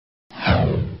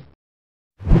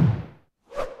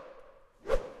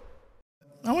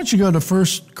I want you to go to 1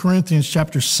 Corinthians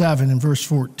chapter 7 and verse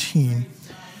 14.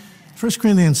 1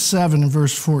 Corinthians 7 and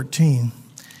verse 14.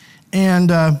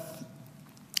 And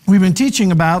we've been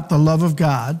teaching about the love of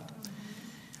God.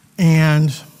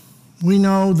 And we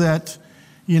know that,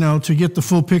 to get the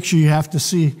full picture, you have to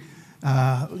see,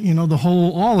 all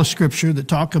the scripture that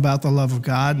talk about the love of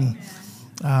God. And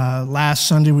last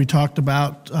Sunday we talked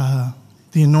about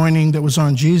the anointing that was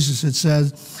on Jesus. It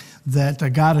says that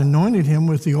God anointed him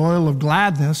with the oil of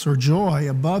gladness or joy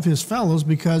above his fellows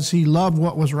because he loved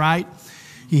what was right.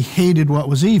 He hated what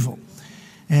was evil.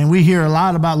 And we hear a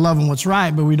lot about loving what's right,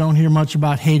 but we don't hear much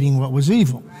about hating what was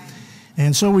evil.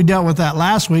 And so we dealt with that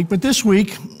last week. But this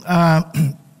week,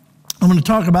 I'm going to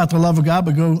talk about the love of God,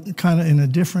 but go kind of in a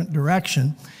different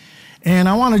direction. And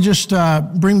I want to just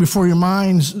bring before your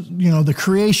minds, the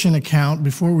creation account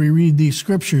before we read these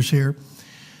scriptures here.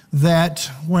 That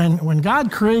when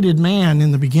God created man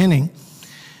in the beginning,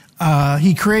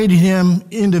 he created him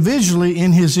individually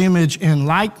in his image and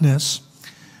likeness,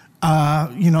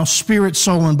 spirit,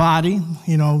 soul, and body.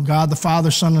 God the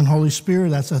Father, Son, and Holy Spirit,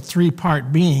 that's a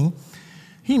three-part being.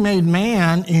 He made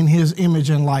man in his image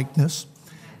and likeness.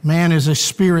 Man is a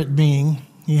spirit being.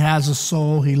 He has a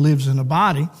soul. He lives in a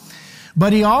body.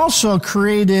 But he also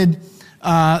created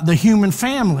the human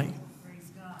family,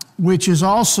 which is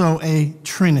also a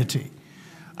trinity.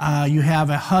 You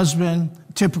have a husband,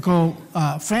 typical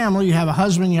family, you have a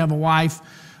husband, you have a wife,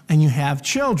 and you have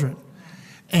children.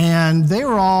 And they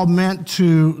were all meant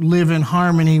to live in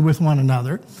harmony with one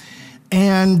another.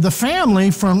 And the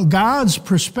family, from God's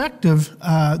perspective,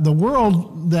 the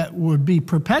world that would be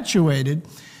perpetuated,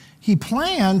 he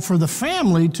planned for the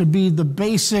family to be the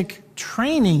basic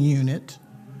training unit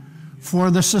for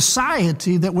the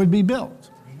society that would be built.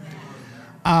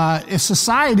 A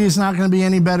society is not going to be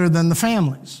any better than the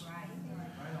families.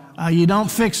 You don't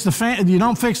fix the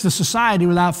society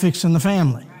without fixing the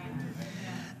family.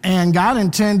 And God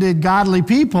intended godly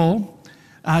people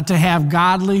to have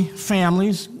godly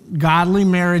families, godly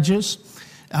marriages,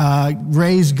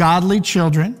 raise godly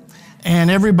children, and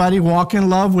everybody walk in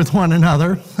love with one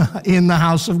another in the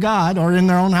house of God, or in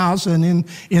their own house and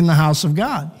in the house of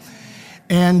God.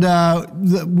 And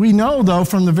we know, though,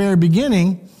 from the very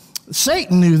beginning,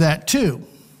 Satan knew that too.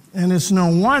 And it's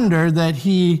no wonder that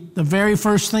the very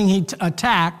first thing he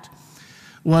attacked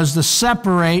was to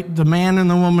separate the man and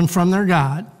the woman from their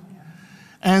God,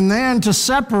 and then to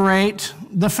separate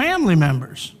the family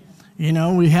members.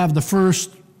 We have the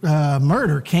first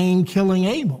murder, Cain killing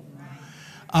Abel.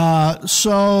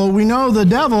 So we know the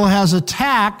devil has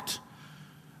attacked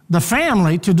the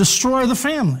family to destroy the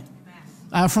family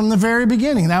from the very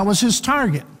beginning. That was his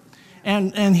target.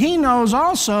 And he knows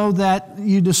also that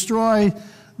you destroy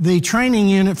the training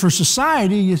unit for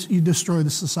society, you destroy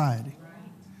the society.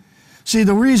 See,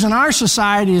 the reason our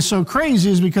society is so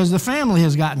crazy is because the family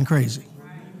has gotten crazy.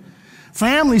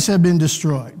 Families have been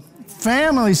destroyed.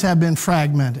 Families have been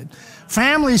fragmented.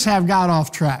 Families have got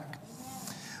off track.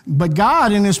 But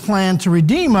God, in his plan to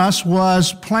redeem us,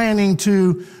 was planning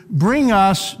to bring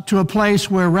us to a place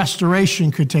where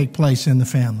restoration could take place in the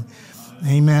family.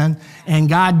 Amen. And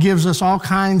God gives us all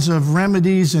kinds of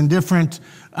remedies and different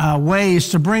ways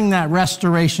to bring that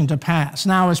restoration to pass.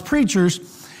 Now, as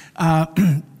preachers,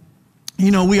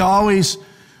 we always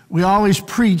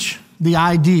preach the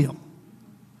ideal,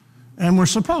 and we're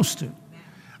supposed to.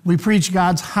 We preach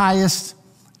God's highest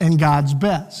and God's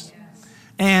best.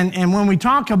 And when we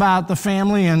talk about the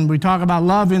family and we talk about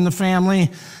love in the family,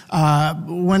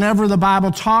 whenever the Bible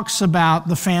talks about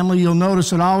the family, you'll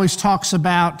notice it always talks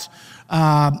about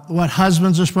what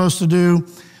husbands are supposed to do,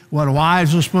 what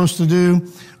wives are supposed to do,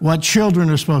 what children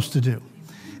are supposed to do.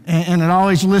 And it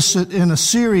always lists it in a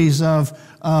series of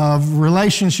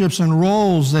relationships and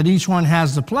roles that each one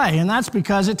has to play. And that's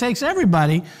because it takes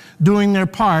everybody doing their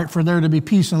part for there to be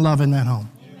peace and love in that home.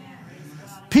 Amen.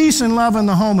 Peace and love in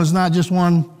the home is not just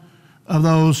one of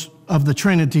those of the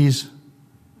Trinity's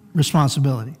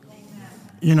responsibility.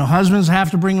 Husbands have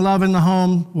to bring love in the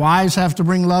home. Wives have to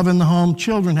bring love in the home.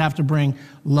 Children have to bring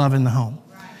love in the home.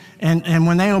 And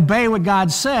when they obey what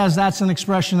God says, that's an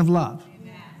expression of love.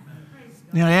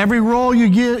 Every role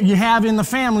you have in the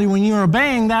family, when you're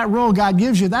obeying that role God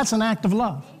gives you, that's an act of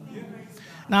love.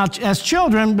 Now, as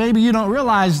children, maybe you don't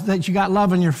realize that you got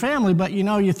love in your family, but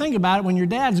you think about it, when your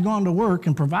dad's going to work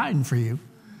and providing for you,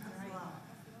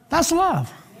 that's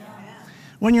love.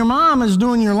 When your mom is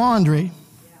doing your laundry,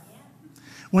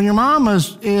 when your mom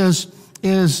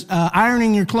is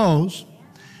ironing your clothes,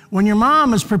 when your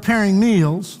mom is preparing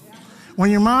meals, when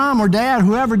your mom or dad,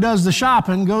 whoever does the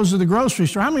shopping, goes to the grocery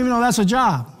store, how many of you know that's a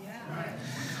job?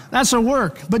 That's a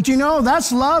work. But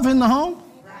that's love in the home.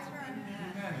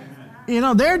 You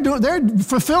know, they're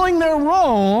fulfilling their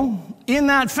role in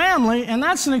that family, and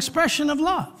that's an expression of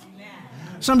love.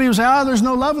 Some people say, oh, there's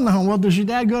no love in the home. Well, does your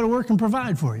dad go to work and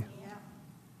provide for you?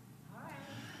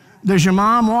 Does your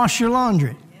mom wash your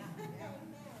laundry?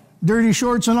 Dirty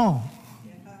shorts and all.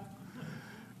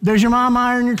 Does your mom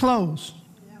iron your clothes?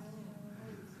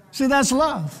 See, that's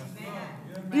love.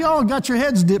 You all got your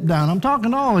heads dipped down. I'm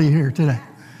talking to all of you here today.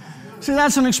 See,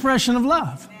 that's an expression of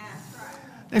love.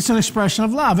 It's an expression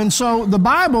of love. And so the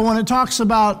Bible, when it talks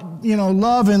about,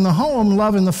 love in the home,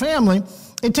 love in the family,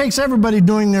 it takes everybody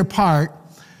doing their part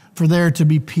for there to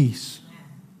be peace.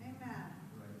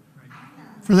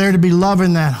 For there to be love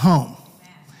in that home.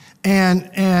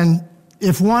 And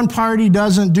if one party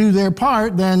doesn't do their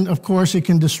part, then of course it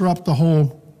can disrupt the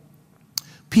whole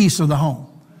peace of the home.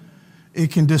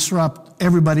 It can disrupt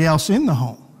everybody else in the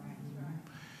home.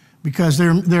 Because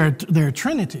they're a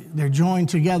trinity. They're joined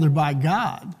together by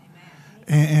God.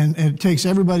 And it takes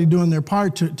everybody doing their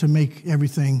part to make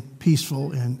everything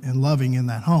peaceful and loving in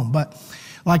that home. But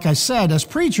like I said, as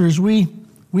preachers, we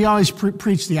always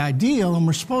preach the ideal, and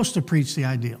we're supposed to preach the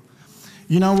ideal.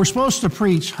 We're supposed to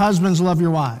preach, husbands, love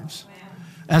your wives,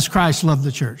 as Christ loved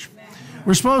the church.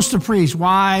 We're supposed to preach,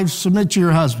 wives, submit to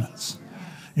your husbands,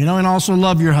 and also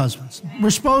love your husbands. We're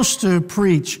supposed to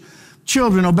preach,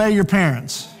 children, obey your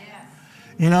parents.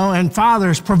 And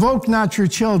fathers, provoke not your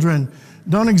children.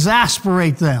 Don't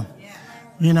exasperate them.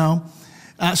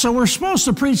 So we're supposed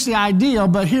to preach the ideal,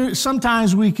 but here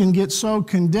sometimes we can get so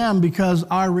condemned because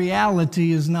our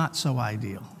reality is not so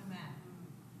ideal.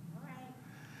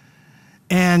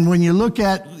 And when you look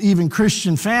at even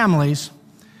Christian families,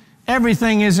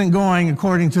 everything isn't going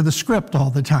according to the script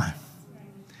all the time.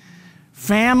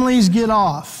 Families get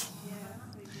off.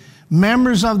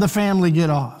 Members of the family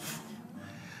get off.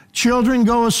 Children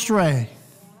go astray.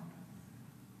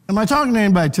 Am I talking to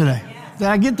anybody today? Yeah. Did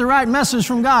I get the right message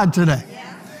from God today?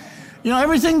 Yeah.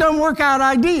 Everything doesn't work out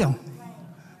ideal.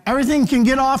 Everything can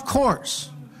get off course.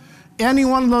 Any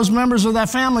one of those members of that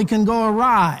family can go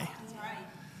awry,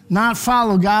 not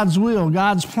follow God's will,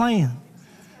 God's plan.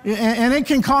 And it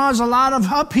can cause a lot of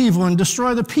upheaval and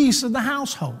destroy the peace of the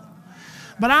household.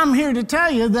 But I'm here to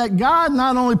tell you that God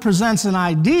not only presents an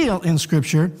ideal in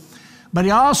Scripture, but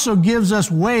he also gives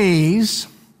us ways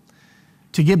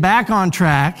to get back on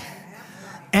track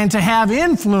and to have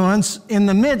influence in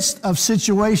the midst of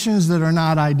situations that are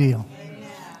not ideal.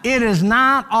 It is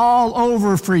not all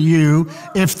over for you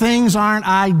if things aren't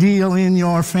ideal in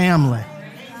your family.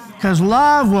 Because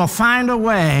love will find a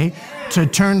way to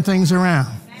turn things around.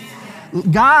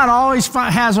 God always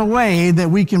has a way that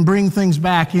we can bring things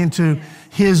back into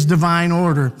his divine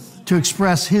order to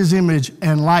express his image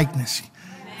and likeness.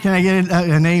 Can I get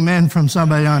an amen from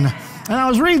somebody on that? And I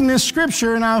was reading this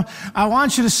scripture, and I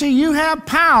want you to see you have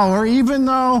power even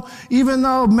though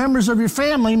members of your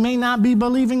family may not be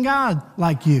believing God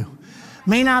like you,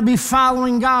 may not be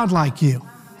following God like you.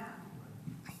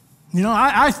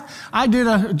 I did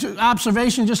an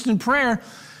observation just in prayer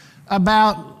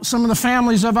about some of the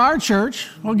families of our church.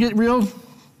 We'll get real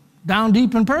down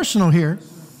deep and personal here.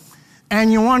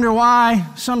 And you wonder why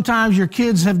sometimes your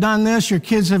kids have done this, your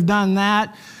kids have done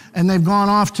that, and they've gone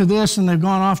off to this and they've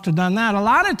gone off to done that. A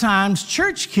lot of times,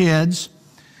 church kids,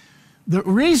 the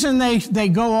reason they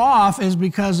go off is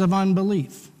because of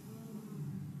unbelief.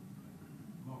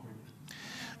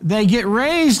 They get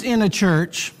raised in a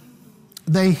church,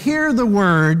 they hear the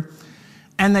word,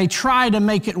 and they try to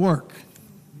make it work.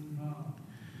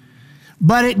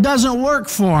 But it doesn't work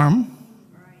for them.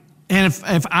 And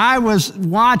if I was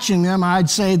watching them, I'd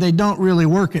say they don't really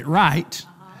work it right.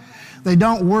 They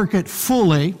don't work it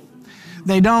fully.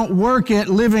 They don't work it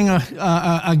living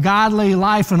a godly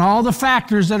life and all the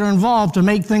factors that are involved to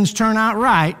make things turn out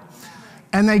right.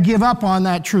 And they give up on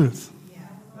that truth.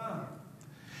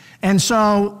 And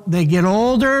so they get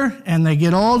older and they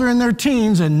get older in their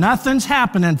teens and nothing's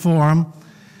happening for them.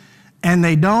 And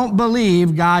they don't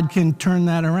believe God can turn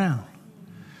that around.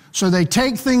 So they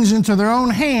take things into their own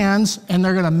hands and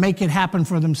they're going to make it happen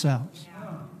for themselves.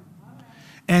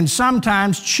 And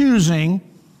sometimes choosing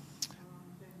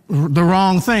the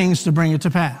wrong things to bring it to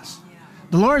pass.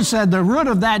 The Lord said the root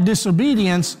of that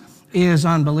disobedience is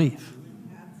unbelief.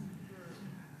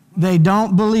 They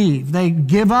don't believe. They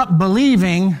give up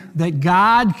believing that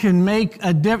God can make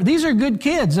a difference. These are good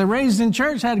kids. They're raised in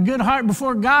church, had a good heart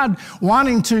before God,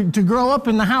 wanting to grow up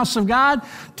in the house of God,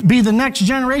 to be the next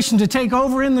generation to take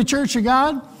over in the church of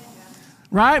God.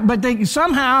 Right? But they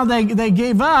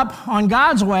gave up on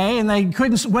God's way, and they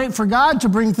couldn't wait for God to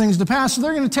bring things to pass, so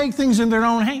they're going to take things in their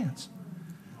own hands.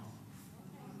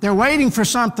 They're waiting for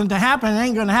something to happen. It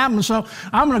ain't going to happen, so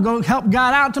I'm going to go help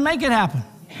God out to make it happen.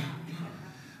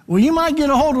 Well, you might get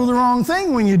a hold of the wrong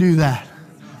thing when you do that.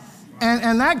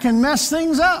 And that can mess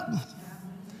things up.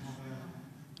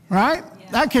 Right?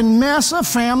 That can mess a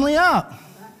family up.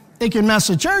 It can mess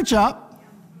a church up.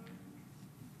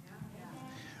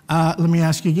 Let me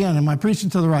ask you again, am I preaching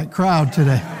to the right crowd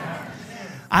today?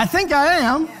 I think I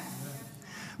am.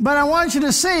 But I want you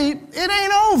to see, it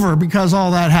ain't over because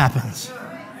all that happens.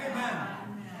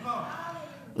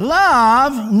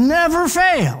 Love never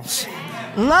fails.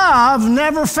 Love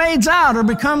never fades out or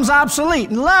becomes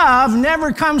obsolete. Love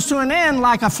never comes to an end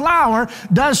like a flower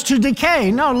does to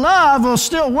decay. No, love will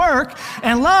still work,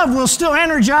 and love will still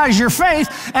energize your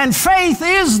faith, and faith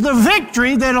is the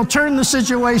victory that'll turn the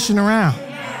situation around.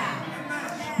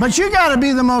 But you got to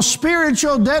be the most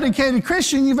spiritual, dedicated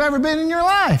Christian you've ever been in your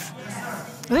life.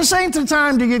 This ain't the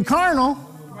time to get carnal.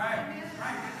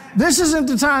 This isn't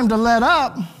the time to let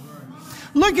up.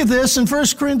 Look at this in 1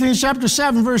 Corinthians chapter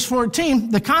 7, verse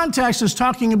 14. The context is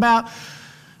talking about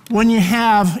when you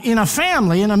have in a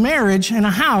family, in a marriage, in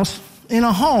a house, in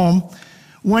a home,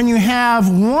 when you have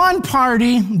one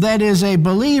party that is a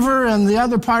believer and the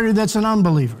other party that's an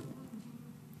unbeliever.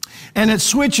 And it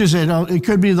switches it. It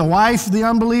could be the wife, the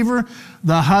unbeliever,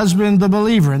 the husband, the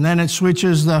believer. And then it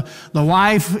switches the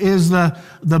wife is the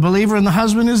believer and the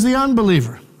husband is the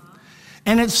unbeliever.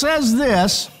 And it says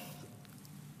this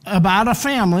about a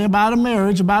family, about a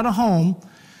marriage, about a home.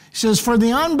 He says, for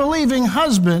the unbelieving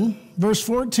husband, verse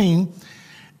 14,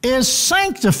 is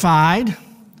sanctified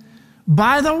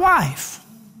by the wife,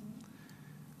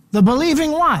 the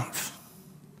believing wife.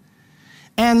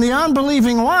 And the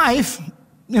unbelieving wife,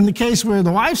 in the case where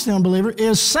the wife's the unbeliever,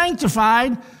 is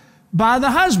sanctified by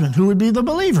the husband, who would be the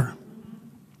believer.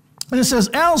 And it says,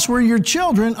 else were your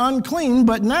children unclean,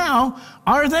 but now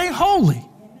are they holy.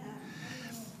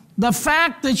 The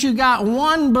fact that you got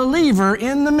one believer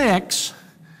in the mix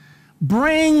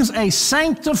brings a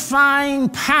sanctifying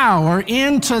power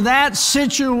into that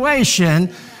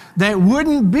situation that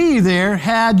wouldn't be there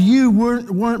had you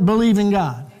weren't believing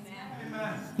God.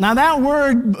 Now that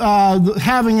word,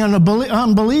 having an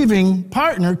unbelieving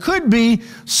partner, could be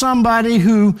somebody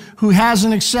who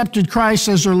hasn't accepted Christ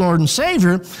as their Lord and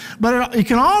Savior, but it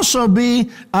can also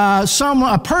be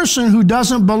a person who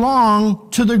doesn't belong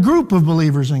to the group of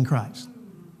believers in Christ.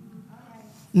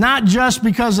 Not just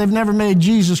because they've never made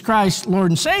Jesus Christ Lord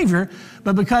and Savior,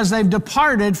 but because they've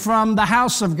departed from the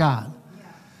house of God.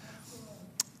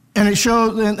 And it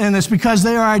shows, and it's because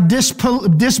they are a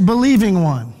disbelieving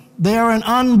one. They are an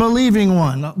unbelieving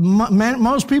one.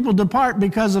 Most people depart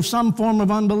because of some form of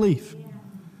unbelief.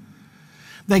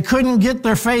 They couldn't get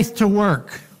their faith to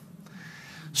work.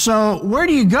 So where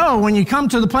do you go when you come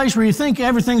to the place where you think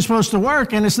everything's supposed to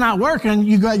work and it's not working?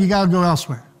 You got to go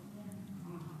elsewhere.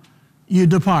 You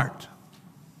depart.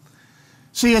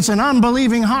 See, it's an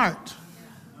unbelieving heart.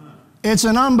 It's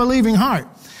an unbelieving heart.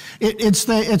 It's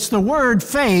the word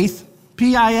faith,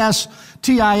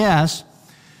 P-I-S-T-I-S.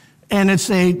 And it's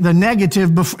the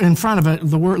negative in front of it,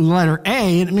 the letter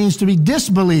A, and it means to be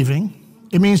disbelieving.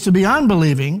 It means to be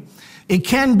unbelieving. It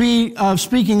can be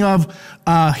speaking of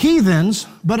heathens,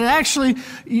 but it actually,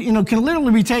 can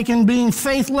literally be taken being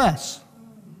faithless.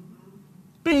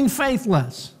 Being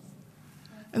faithless.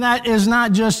 And that is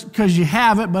not just because you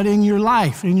have it, but in your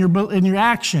life, in your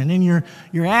action, in your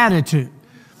attitude.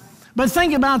 But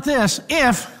think about this.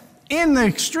 If, in the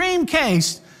extreme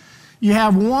case, you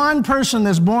have one person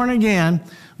that's born again,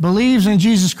 believes in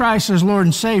Jesus Christ as Lord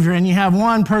and Savior, and you have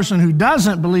one person who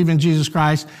doesn't believe in Jesus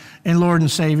Christ and Lord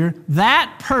and Savior,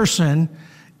 that person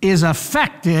is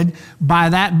affected by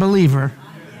that believer,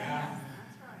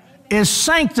 is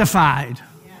sanctified.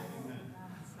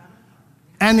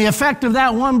 And the effect of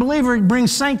that one believer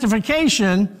brings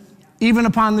sanctification even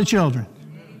upon the children.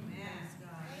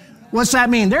 What's that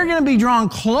mean? They're going to be drawn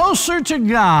closer to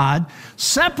God,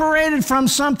 separated from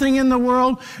something in the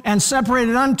world, and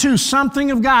separated unto something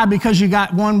of God because you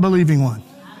got one believing one.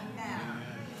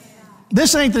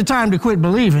 This ain't the time to quit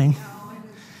believing.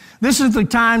 This is the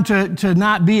time to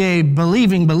not be a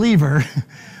believing believer.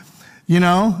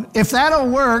 If that'll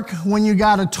work when you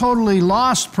got a totally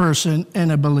lost person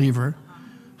and a believer,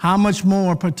 how much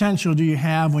more potential do you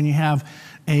have when you have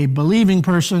a believing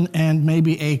person and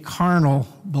maybe a carnal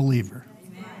believer?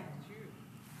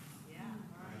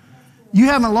 You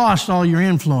haven't lost all your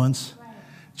influence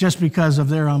just because of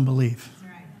their unbelief.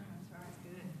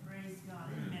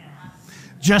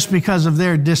 Just because of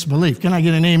their disbelief. Can I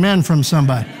get an amen from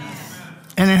somebody?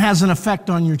 And it has an effect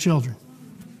on your children.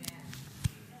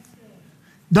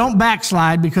 Don't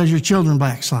backslide because your children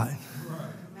backslide.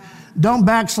 Don't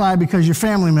backslide because your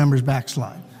family members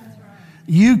backslide.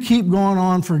 You keep going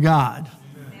on for God.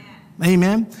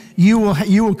 Amen. You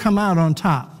will come out on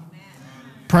top.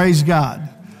 Praise God.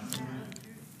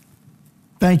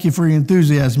 Thank you for your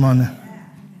enthusiasm on that.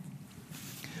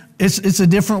 It's a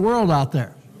different world out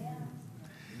there.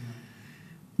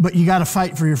 But you got to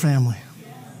fight for your family.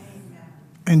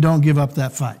 And don't give up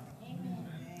that fight.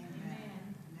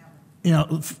 You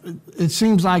know, it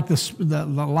seems like the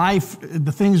life,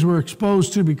 the things we're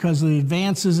exposed to because of the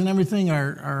advances and everything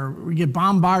we get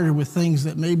bombarded with things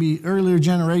that maybe earlier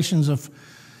generations of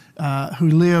who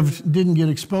lived didn't get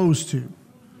exposed to.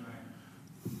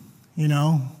 You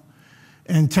know,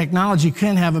 and technology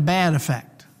can have a bad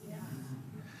effect.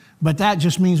 But that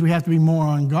just means we have to be more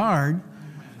on guard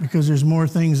because there's more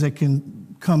things that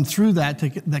can come through that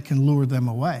can lure them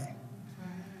away.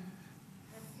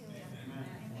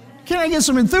 Can I get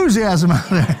some enthusiasm out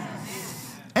there?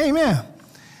 Amen.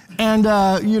 And,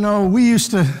 you know, we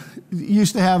used to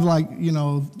have like, you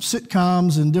know,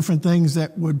 sitcoms and different things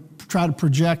that would try to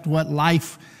project what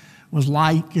life was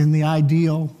like in the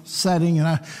ideal setting.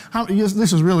 And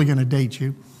this is really going to date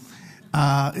you.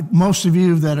 Most of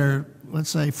you that are, let's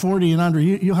say, 40 and under,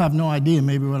 you'll have no idea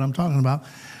maybe what I'm talking about.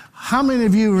 How many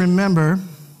of you remember,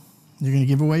 you're going to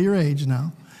give away your age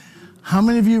now, how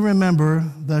many of you remember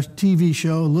the TV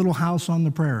show Little House on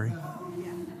the Prairie?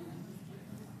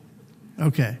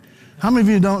 Okay. How many of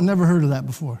you never heard of that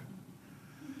before?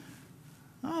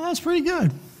 Oh, that's pretty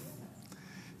good.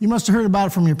 You must have heard about it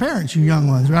from your parents, you young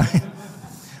ones, right?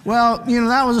 Well, you know,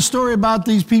 that was a story about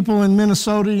these people in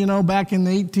Minnesota, you know, back in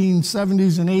the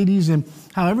 1870s and 80s, and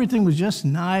how everything was just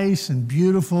nice and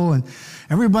beautiful, and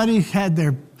everybody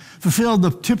had fulfilled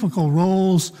the typical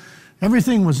roles.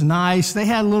 Everything was nice. They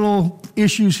had little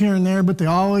issues here and there, but they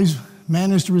always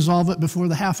managed to resolve it before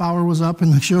the half hour was up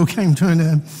and the show came to an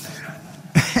end.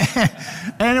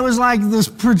 And it was like this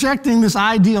projecting this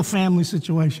ideal family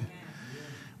situation.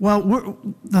 Well,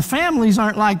 the families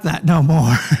aren't like that no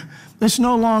more. It's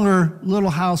no longer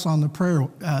Little House on the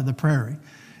prairie.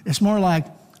 It's more like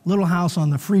Little House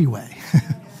on the freeway.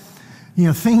 You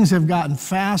know, things have gotten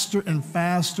faster and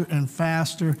faster and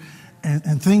faster.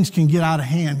 And things can get out of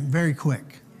hand very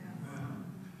quick.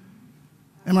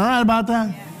 Am I right about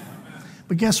that?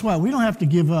 But guess what? We don't have to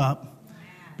give up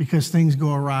because things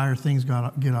go awry or things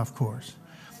get off course.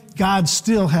 God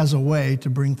still has a way to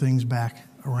bring things back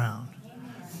around.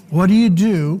 What do you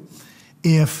do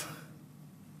if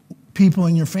people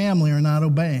in your family are not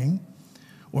obeying,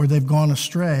 or they've gone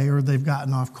astray, or they've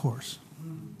gotten off course?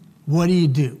 What do you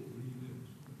do?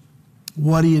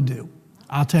 What do you do?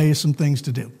 I'll tell you some things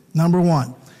to do. Number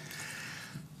one,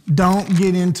 don't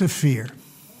get into fear.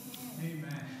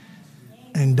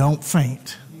 And don't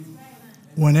faint.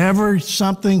 Whenever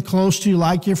something close to you,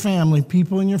 like your family,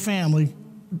 people in your family,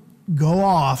 go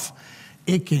off,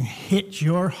 it can hit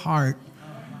your heart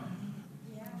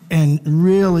and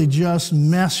really just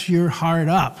mess your heart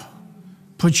up,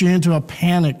 put you into a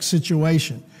panic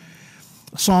situation.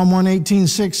 Psalm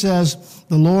 118:6 says,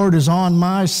 "The Lord is on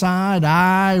my side,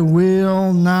 I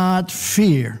will not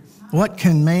fear. What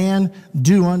can man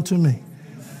do unto me?"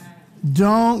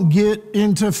 Don't get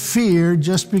into fear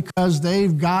just because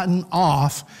they've gotten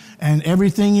off and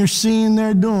everything you're seeing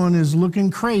they're doing is looking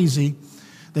crazy.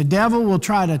 The devil will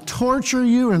try to torture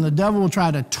you, and the devil will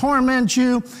try to torment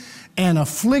you and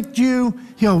afflict you.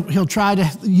 He'll try to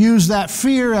use that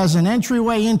fear as an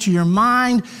entryway into your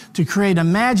mind to create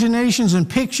imaginations and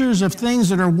pictures of things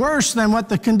that are worse than what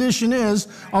the condition is,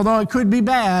 although it could be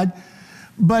bad.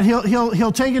 But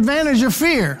he'll take advantage of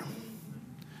fear.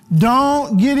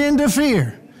 Don't get into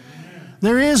fear.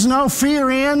 There is no fear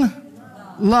in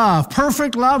love.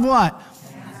 Perfect love what?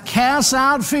 Casts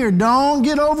out fear. Don't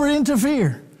get over into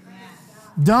fear.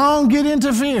 Don't get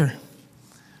into fear.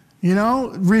 You know,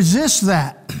 resist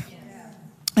that.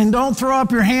 And don't throw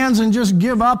up your hands and just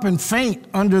give up and faint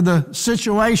under the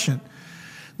situation.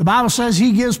 The Bible says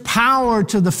He gives power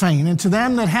to the faint, and to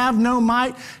them that have no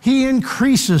might, He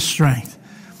increases strength.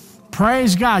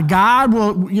 Praise God. God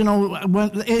will, you know,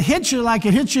 when it hits you like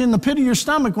it hits you in the pit of your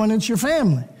stomach when it's your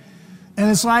family. And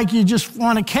it's like you just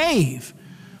want to cave,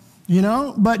 you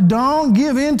know. But don't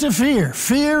give in to fear.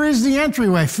 Fear is the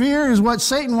entryway. Fear is what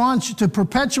Satan wants to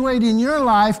perpetuate in your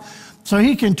life so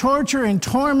he can torture and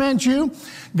torment you.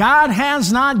 God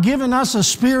has not given us a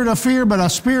spirit of fear, but a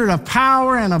spirit of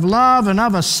power and of love and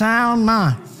of a sound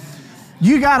mind.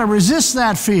 You got to resist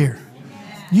that fear.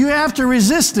 You have to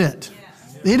resist it.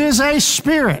 It is a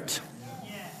spirit,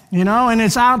 you know, and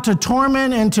it's out to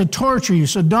torment and to torture you.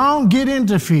 So don't get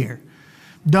into fear.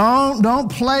 Don't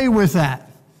play with that.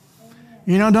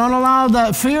 You know, don't allow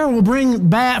that. Fear will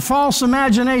bring false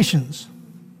imaginations,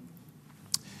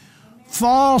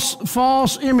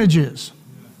 false images.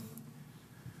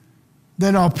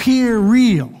 that appear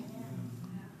real.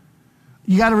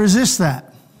 You got to resist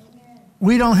that.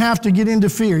 We don't have to get into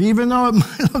fear. Even though it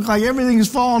might look like everything is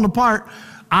falling apart,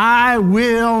 I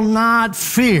will not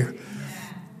fear.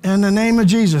 In the name of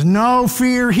Jesus. No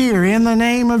fear here in the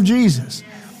name of Jesus.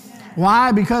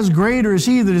 Why? Because greater is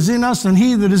he that is in us than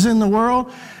he that is in the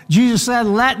world. Jesus said,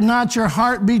 let not your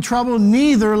heart be troubled,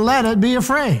 neither let it be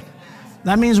afraid.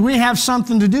 That means we have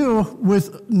something to do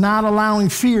with not allowing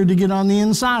fear to get on the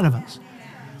inside of us.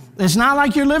 It's not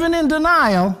like you're living in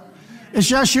denial. It's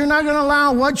just you're not going to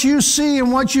allow what you see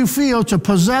and what you feel to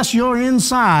possess your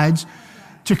insides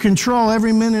to control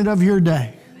every minute of your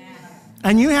day.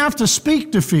 And you have to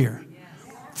speak to fear.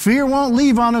 Fear won't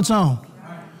leave on its own.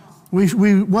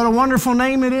 What a wonderful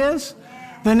name it is.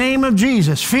 The name of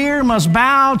Jesus. Fear must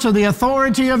bow to the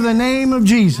authority of the name of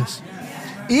Jesus.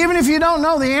 Even if you don't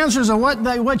know the answers of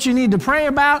what you need to pray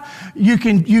about, you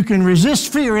can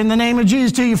resist fear in the name of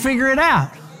Jesus till you figure it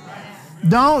out.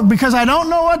 Because I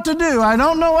don't know what to do. I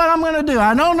don't know what I'm going to do.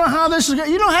 I don't know how this is going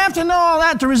to. You don't have to know all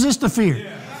that to resist the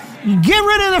fear. You get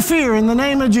rid of the fear in the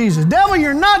name of Jesus. Devil,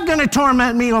 you're not going to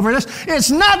torment me over this. It's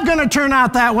not going to turn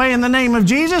out that way in the name of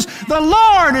Jesus. The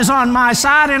Lord is on my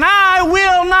side and I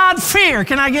will not fear.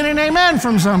 Can I get an amen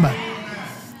from somebody?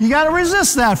 You got to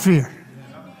resist that fear.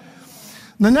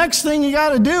 The next thing you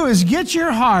got to do is get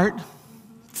your heart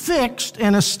fixed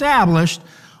and established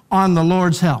on the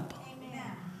Lord's help.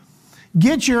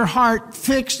 Get your heart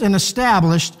fixed and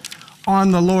established on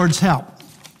the Lord's help.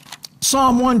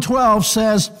 Psalm 112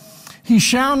 says, he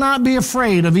shall not be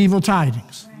afraid of evil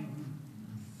tidings.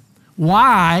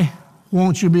 Why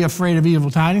won't you be afraid of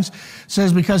evil tidings? It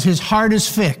says because his heart is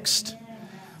fixed,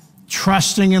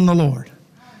 trusting in the Lord.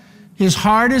 His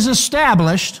heart is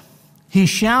established. He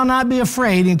shall not be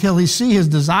afraid until he see his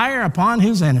desire upon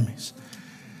his enemies.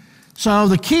 So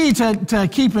the key to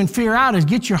keeping fear out is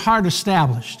get your heart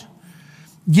established.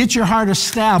 Get your heart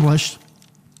established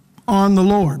on the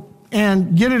Lord.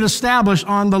 And get it established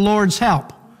on the Lord's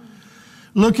help.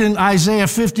 Look in Isaiah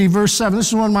 50, verse 7. This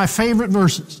is one of my favorite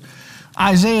verses.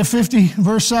 Isaiah 50,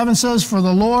 verse 7 says, for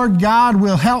the Lord God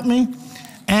will help me,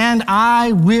 and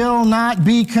I will not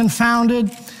be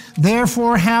confounded.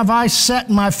 Therefore have I set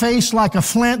my face like a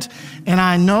flint, and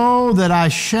I know that I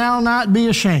shall not be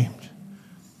ashamed.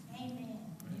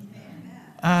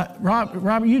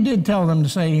 Robert, you did tell them to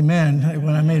say amen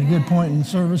when I made a good point in the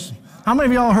service. How many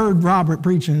of y'all heard Robert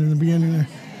preaching in the beginning there?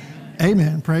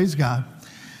 Amen. Praise God.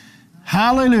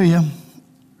 Hallelujah.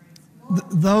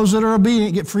 Those that are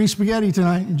obedient get free spaghetti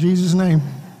tonight in Jesus' name.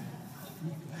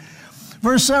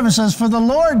 Verse 7 says, for the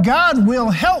Lord God will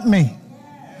help me.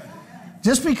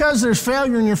 Just because there's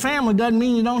failure in your family doesn't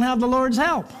mean you don't have the Lord's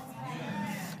help.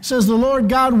 It says the Lord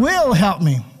God will help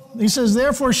me. He says,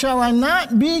 therefore shall I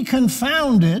not be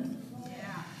confounded.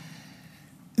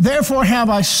 Therefore have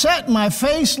I set my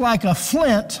face like a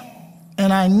flint,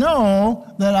 and I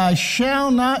know that I shall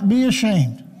not be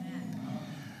ashamed.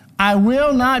 I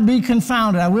will not be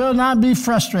confounded. I will not be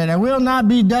frustrated. I will not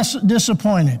be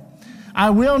disappointed.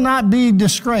 I will not be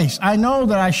disgraced. I know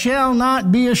that I shall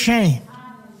not be ashamed.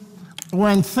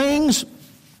 When things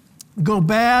go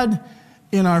bad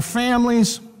in our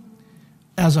families,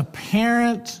 as a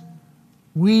parent,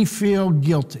 we feel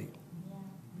guilty.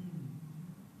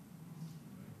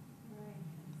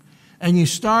 And you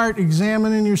start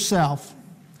examining yourself.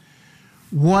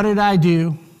 What did I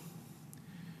do?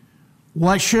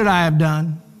 What should I have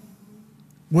done?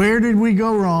 Where did we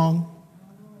go wrong?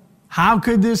 How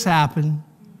could this happen?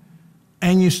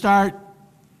 And you start,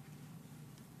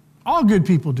 all good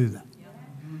people do that.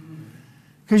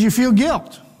 Because you feel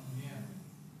guilt.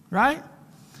 Right?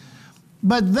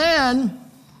 But then,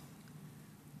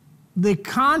 the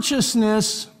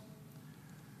consciousness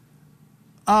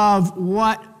of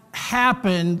what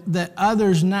happened that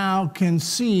others now can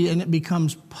see and it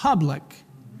becomes public,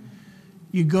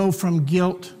 you go from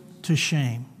guilt to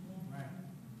shame.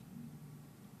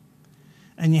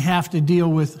 And you have to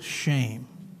deal with shame.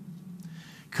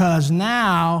 Because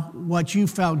now what you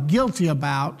felt guilty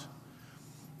about,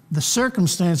 the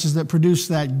circumstances that produced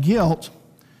that guilt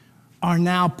are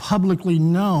now publicly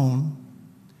known,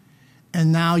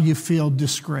 and now you feel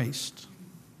disgraced.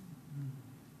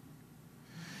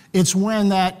 It's when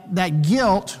that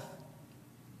guilt,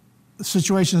 the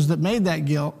situations that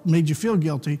made you feel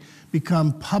guilty,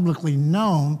 become publicly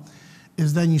known,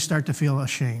 is then you start to feel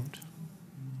ashamed.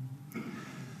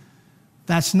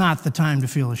 That's not the time to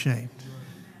feel ashamed.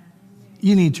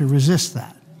 You need to resist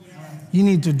that. You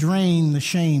need to drain the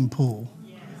shame pool.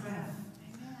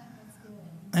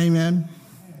 Amen.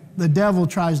 The devil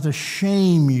tries to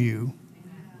shame you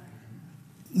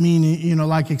meaning,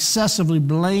 like excessively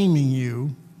blaming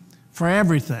you for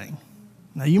everything.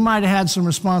 Now, you might have had some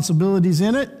responsibilities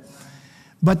in it,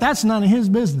 but that's none of his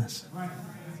business.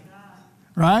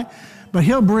 Right? But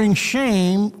he'll bring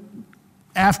shame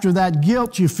after that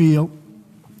guilt you feel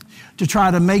to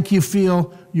try to make you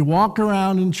feel you walk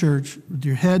around in church with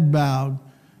your head bowed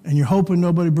and you're hoping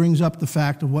nobody brings up the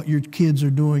fact of what your kids are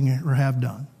doing or have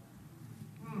done.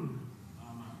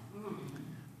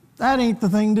 That ain't the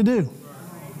thing to do.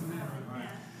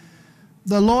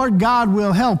 The Lord God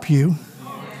will help you.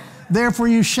 Therefore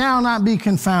you shall not be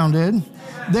confounded.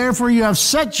 Therefore you have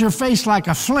set your face like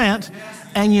a flint,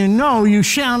 and you know you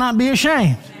shall not be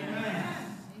ashamed.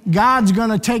 God's going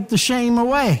to take the shame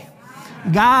away.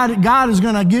 God is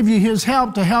going to give you his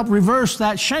help to help reverse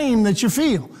that shame that you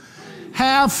feel.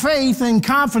 Have faith and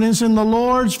confidence in the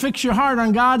Lord's. Fix your heart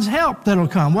on God's help that'll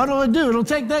come. What will it do? It'll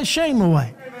take that shame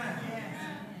away.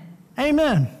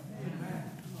 Amen.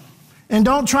 And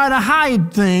don't try to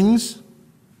hide things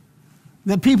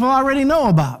that people already know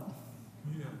about.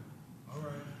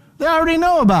 They already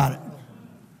know about it.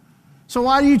 So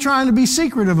why are you trying to be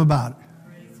secretive about it?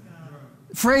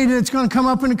 Afraid that it's going to come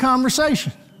up in a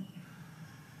conversation.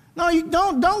 No, you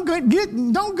don't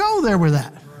go there with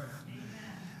that.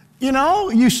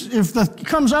 If it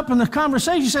comes up in the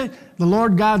conversation, you say, the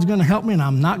Lord God's going to help me and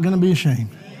I'm not going to be ashamed.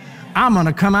 I'm going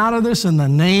to come out of this in the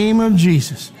name of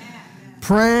Jesus.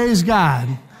 Praise God.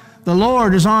 The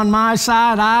Lord is on my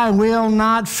side. I will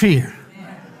not fear.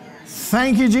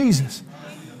 Thank you, Jesus.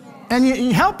 And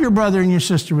you help your brother and your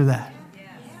sister with that.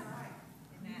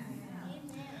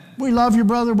 We love your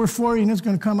brother. We're for you, and it's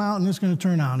going to come out and it's going to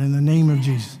turn out in the name of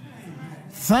Jesus.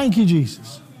 Thank you,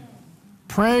 Jesus.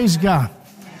 Praise God.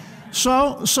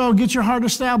 So get your heart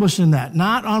established in that,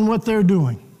 not on what they're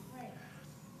doing.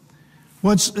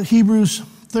 What's Hebrews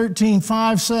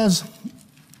 13:5 says,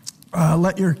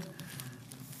 let your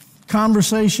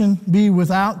conversation be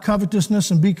without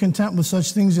covetousness and be content with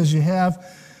such things as you have.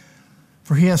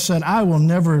 For he has said, I will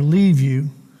never leave you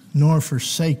nor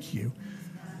forsake you.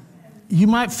 You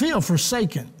might feel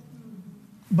forsaken,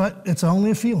 but it's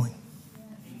only a feeling.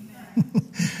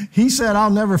 He said, I'll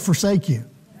never forsake you.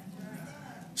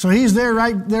 So he's there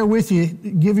right there with you,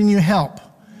 giving you help,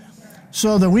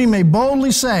 so that we may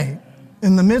boldly say,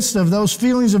 in the midst of those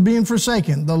feelings of being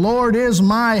forsaken, the Lord is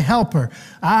my helper.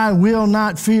 I will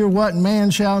not fear what man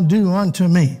shall do unto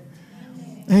me.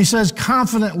 And he says,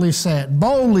 confidently say it,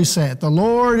 boldly say it. The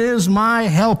Lord is my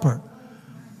helper.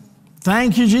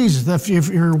 Thank you, Jesus. If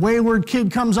your wayward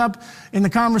kid comes up in the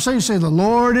conversation, say, the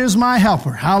Lord is my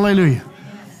helper. Hallelujah.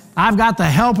 I've got the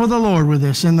help of the Lord with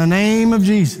this in the name of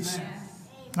Jesus.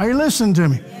 Are you listening to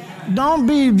me? Don't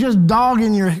be just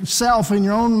dogging yourself in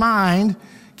your own mind,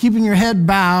 keeping your head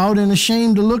bowed and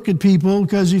ashamed to look at people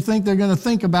because you think they're going to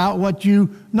think about what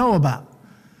you know about.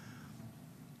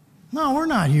 No, we're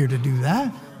not here to do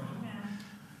that.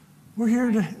 We're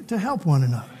here to help one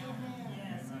another.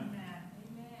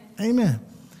 Amen.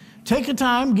 Take your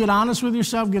time, get honest with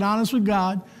yourself, get honest with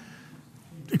God,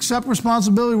 accept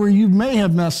responsibility where you may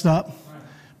have messed up.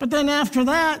 But then after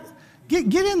that,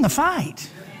 get in the fight.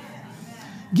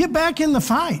 Get back in the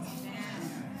fight.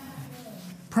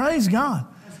 Praise God.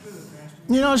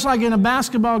 It's like in a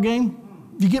basketball game,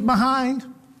 you get behind.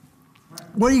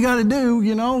 What do you got to do?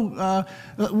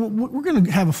 We're going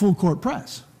to have a full court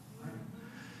press.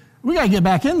 We got to get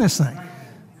back in this thing.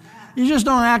 You just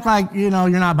don't act like, you're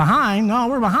not behind. No,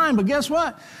 we're behind, but guess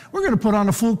what? We're going to put on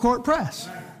a full court press.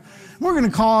 We're going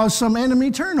to cause some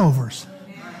enemy turnovers.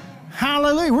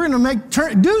 Hallelujah. We're going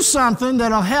to do something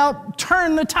that'll help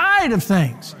turn the tide of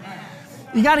things.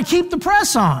 You got to keep the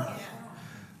press on.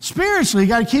 Spiritually, you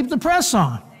got to keep the press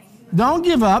on. Don't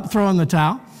give up, throw in the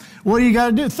towel. What do you got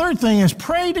to do? Third thing is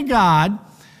pray to God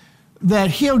that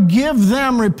he'll give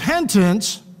them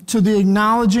repentance to the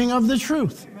acknowledging of the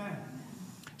truth.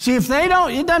 See, if they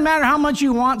don't, it doesn't matter how much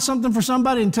you want something for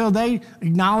somebody until they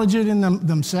acknowledge it in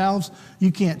themselves,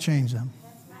 you can't change them.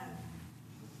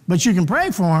 But you can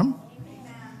pray for them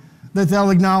that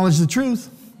they'll acknowledge the truth.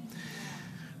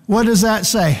 What does that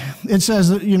say? It says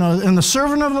that, and the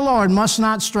servant of the Lord must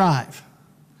not strive.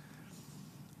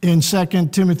 In 2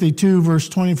 Timothy 2, verse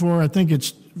 24, I think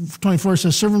it's 24, it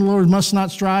says, servant of the Lord must not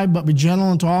strive, but be gentle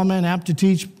unto all men, apt to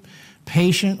teach,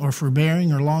 patient or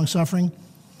forbearing or long-suffering.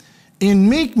 In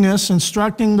meekness,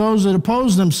 instructing those that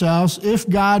oppose themselves, if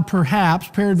God perhaps,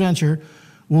 peradventure,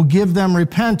 will give them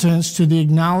repentance to the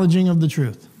acknowledging of the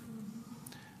truth.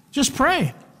 Just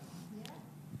pray.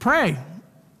 Pray.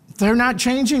 If they're not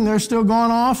changing, they're still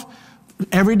going off,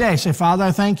 every day say, Father,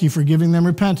 I thank you for giving them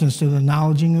repentance to the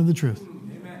acknowledging of the truth.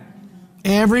 Amen.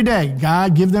 Every day,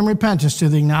 God, give them repentance to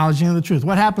the acknowledging of the truth.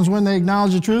 What happens when they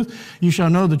acknowledge the truth? You shall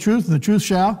know the truth, and the truth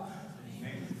shall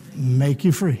make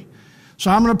you free.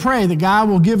 So I'm going to pray that God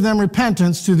will give them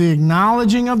repentance to the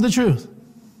acknowledging of the truth.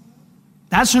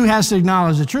 That's who has to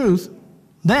acknowledge the truth,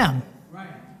 them.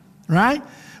 Right?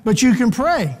 But you can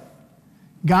pray,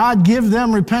 God, give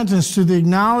them repentance to the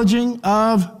acknowledging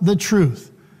of the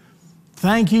truth.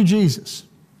 Thank you, Jesus.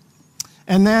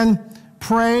 And then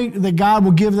pray that God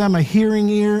will give them a hearing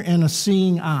ear and a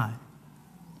seeing eye.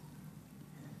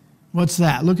 What's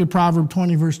that? Look at Proverbs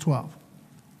 20, verse 12.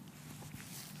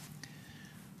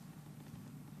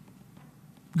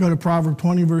 Go to Proverbs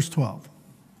 20, verse 12.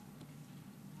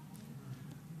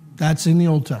 That's in the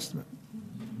Old Testament.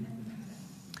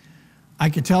 I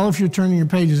could tell if you're turning your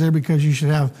pages there because you should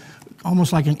have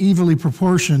almost like an evenly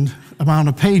proportioned amount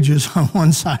of pages on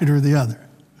one side or the other.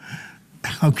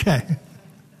 Okay.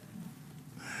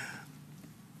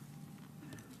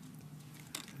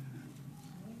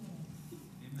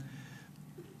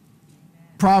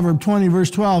 Proverbs 20, verse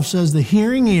 12 says, the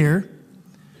hearing ear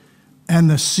and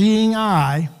the seeing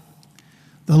eye,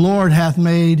 the Lord hath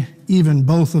made even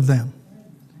both of them.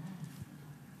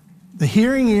 The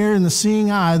hearing ear and the seeing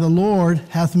eye, the Lord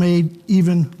hath made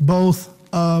even both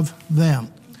of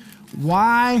them.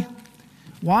 Why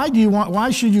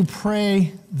should you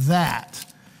pray that?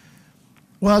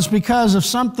 Well, it's because of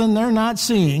something they're not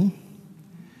seeing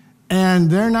and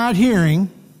they're not hearing,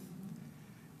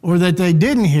 or that they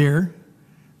didn't hear,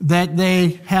 that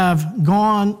they have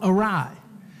gone awry.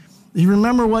 You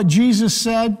remember what Jesus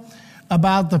said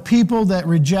about the people that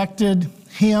rejected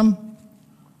him?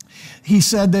 He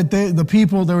said that there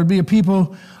would be a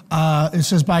people, it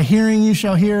says, by hearing you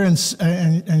shall hear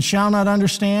and shall not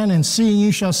understand, and seeing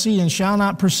you shall see and shall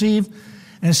not perceive.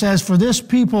 And it says, for this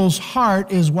people's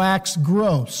heart is waxed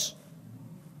gross,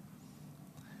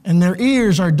 and their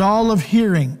ears are dull of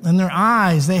hearing, and their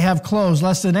eyes they have closed,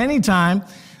 lest at any time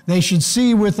they should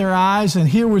see with their eyes and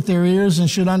hear with their ears and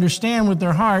should understand with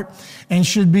their heart and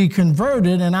should be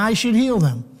converted, and I should heal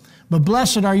them. But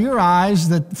blessed are your eyes,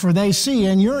 for they see,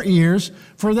 and your ears,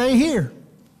 for they hear.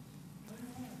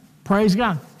 Praise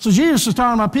God. So Jesus was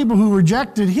talking about people who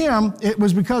rejected him. It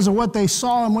was because of what they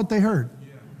saw and what they heard.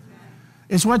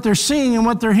 It's what they're seeing and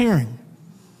what they're hearing.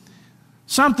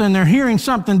 They're hearing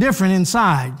something different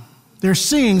inside. They're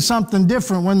seeing something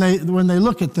different when they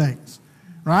look at things.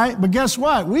 Right? But guess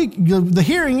what? The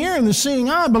hearing ear and the seeing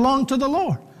eye belong to the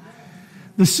Lord.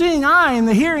 The seeing eye and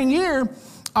the hearing ear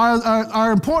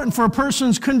are important for a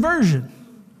person's conversion.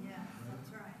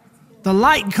 The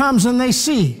light comes and they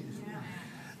see.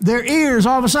 Their ears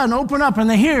all of a sudden open up and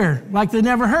they hear like they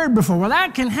never heard before. Well,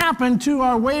 that can happen to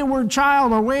our wayward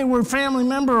child or wayward family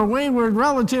member or wayward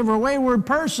relative or wayward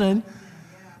person,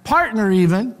 partner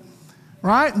even,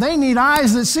 right? They need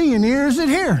eyes that see and ears that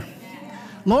hear.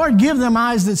 Lord, give them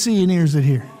eyes that see and ears that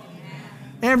hear.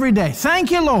 Every day.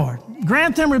 Thank you, Lord.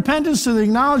 Grant them repentance to the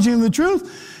acknowledging of the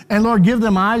truth. And Lord, give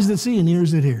them eyes that see and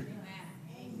ears that hear.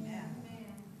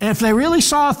 And if they really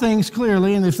saw things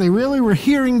clearly and if they really were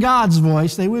hearing God's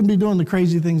voice, they wouldn't be doing the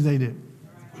crazy things they do.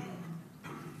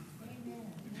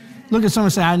 Look at someone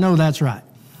and say, I know that's right.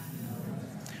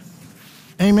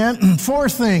 Amen.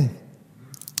 Fourth thing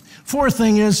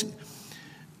is,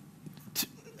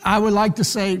 I would like to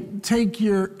say, take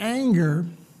your anger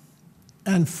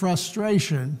and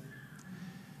frustration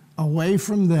away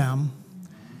from them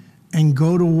and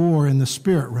go to war in the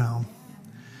spirit realm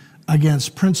against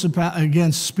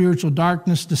spiritual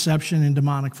darkness, deception, and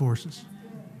demonic forces.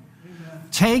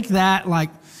 Take that like,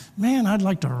 man, I'd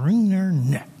like to wring their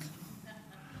neck.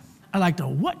 I'd like to,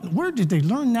 where did they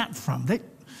learn that from?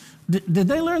 Did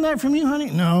they learn that from you, honey?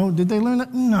 No. Did they learn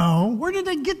that? No. Where did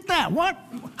they get that? What?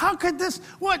 How could this?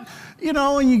 What?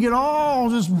 And you get all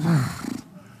just.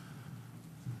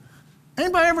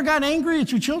 Anybody ever got angry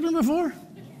at your children before?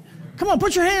 Come on,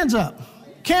 put your hands up.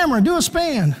 Camera, do a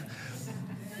span.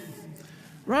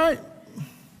 Right?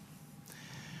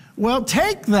 Well,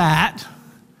 take that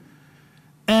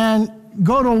and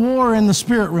go to war in the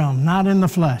spirit realm, not in the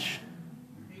flesh.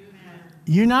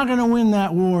 You're not going to win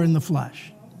that war in the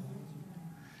flesh.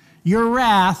 Your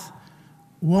wrath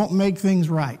won't make things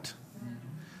right.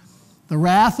 The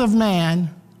wrath of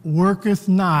man worketh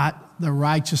not the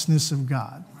righteousness of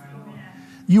God.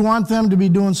 You want them to be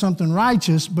doing something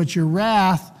righteous, but your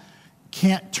wrath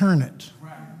can't turn it.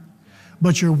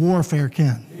 But your warfare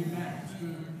can.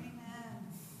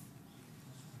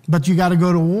 But you got to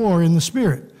go to war in the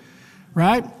spirit,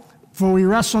 right? For we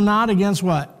wrestle not against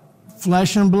what?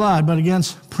 Flesh and blood, but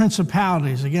against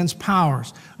principalities, against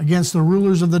powers, against the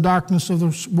rulers of the darkness of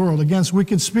this world, against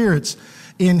wicked spirits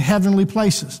in heavenly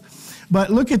places. But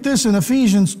look at this in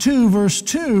Ephesians 2, verse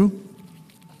 2.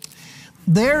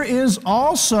 There is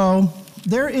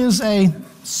a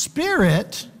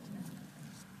spirit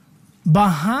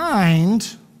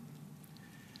behind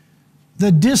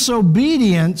the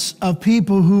disobedience of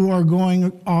people who are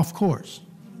going off course.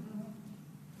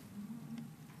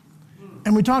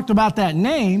 And we talked about that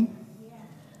name,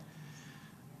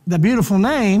 the beautiful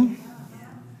name.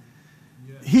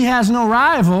 He has no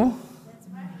rival.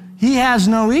 He has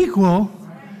no equal.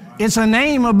 It's a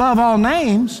name above all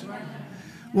names.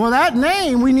 Well, that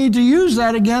name, we need to use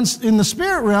that in the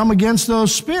spirit realm against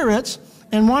those spirits,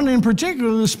 and one in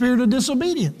particular, the spirit of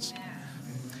disobedience.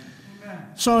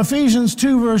 So Ephesians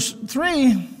 2, verse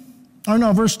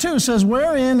 2 says,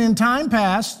 wherein in time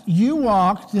past you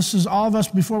walked, this is all of us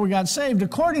before we got saved,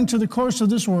 according to the course of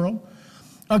this world,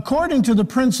 according to the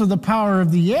prince of the power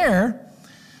of the air,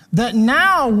 that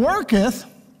now worketh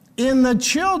in the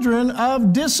children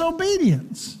of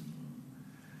disobedience.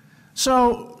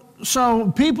 So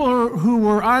people who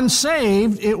were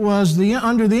unsaved, it was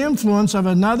under the influence of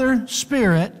another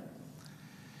spirit,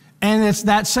 and it's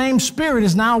that same spirit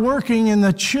is now working in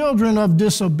the children of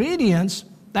disobedience.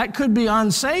 That could be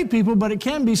unsaved people, but it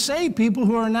can be saved people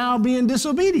who are now being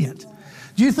disobedient.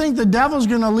 Do you think the devil's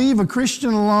going to leave a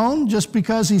Christian alone just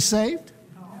because he's saved?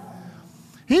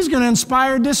 He's going to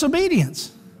inspire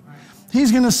disobedience.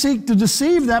 He's going to seek to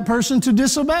deceive that person to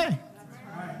disobey.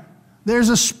 There's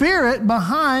a spirit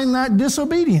behind that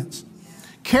disobedience.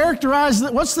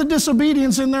 What's the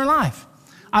disobedience in their life?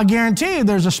 I guarantee you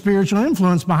there's a spiritual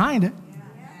influence behind it.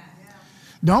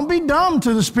 Don't be dumb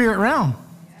to the spirit realm.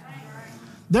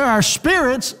 There are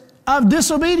spirits of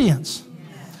disobedience.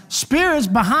 Spirits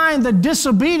behind the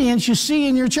disobedience you see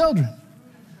in your children.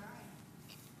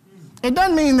 It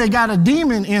doesn't mean they got a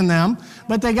demon in them,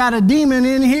 but they got a demon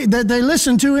in here that they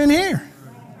listen to in here.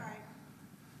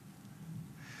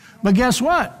 But guess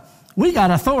what? We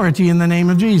got authority in the name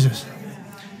of Jesus.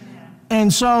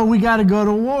 And so we got to go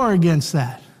to war against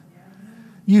that.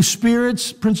 You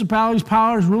spirits, principalities,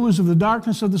 powers, rulers of the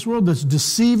darkness of this world that's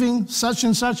deceiving such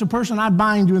and such a person, I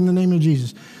bind you in the name of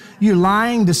Jesus. You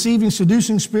lying, deceiving,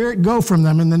 seducing spirit, go from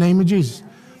them in the name of Jesus.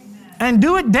 And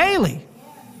do it daily.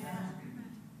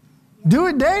 Do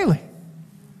it daily.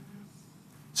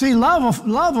 See, love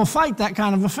will fight that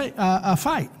kind of a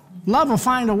fight. Love will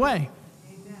find a way.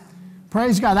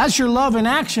 Praise God. That's your love in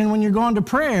action when you're going to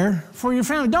prayer for your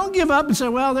family. Don't give up and say,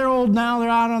 well, they're old now, they're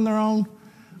out on their own,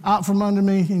 out from under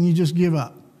me, and you just give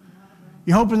up.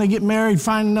 You're hoping they get married,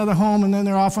 find another home, and then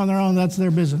they're off on their own. That's their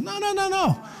business.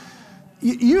 No.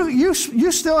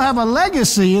 You still have a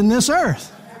legacy in this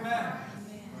earth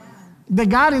that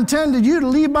God intended you to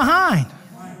leave behind.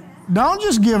 Don't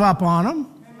just give up on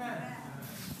them.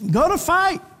 Go to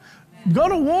fight. Go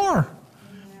to war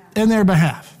in their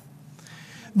behalf.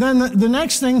 Then the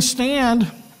next thing, stand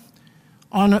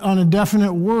on a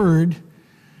definite word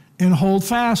and hold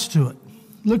fast to it.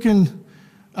 Look in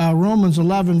Romans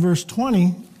 11, verse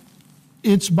 20.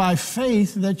 It's by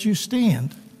faith that you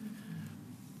stand.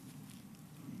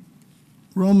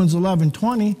 Romans 11,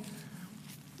 20.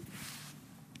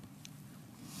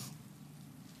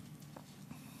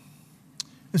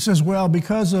 It says, well,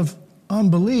 because of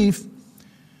unbelief,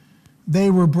 they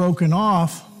were broken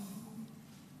off,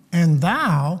 and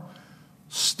thou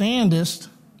standest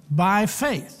by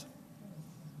faith.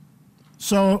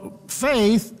 So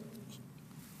faith,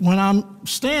 when I'm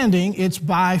standing, it's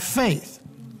by faith.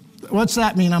 What's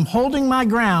that mean? I'm holding my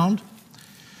ground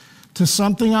to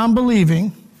something I'm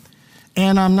believing,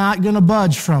 and I'm not going to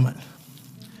budge from it.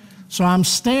 So I'm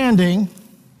standing,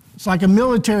 it's like a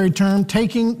military term,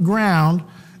 taking ground,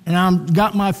 and I've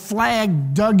got my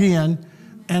flag dug in,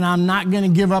 and I'm not going to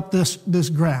give up this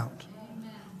ground.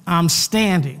 I'm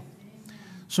standing.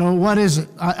 So what is it?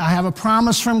 I have a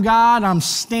promise from God. I'm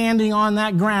standing on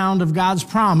that ground of God's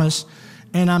promise,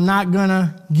 and I'm not going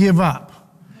to give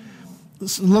up.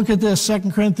 Let's look at this,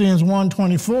 2 Corinthians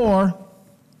 1:24.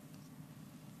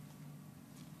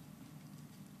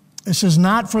 It says,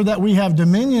 not for that we have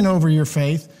dominion over your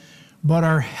faith, but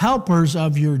are helpers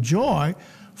of your joy,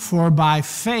 for by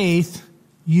faith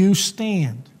you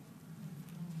stand.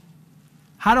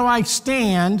 How do I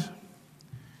stand?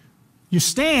 You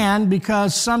stand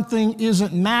because something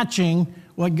isn't matching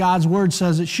what God's word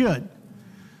says it should.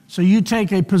 So you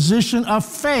take a position of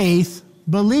faith,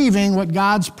 believing what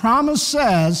God's promise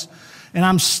says, and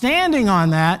I'm standing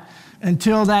on that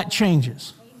until that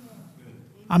changes.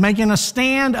 I'm making a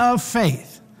stand of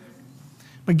faith.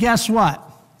 But guess what?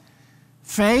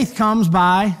 Faith comes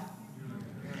by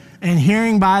and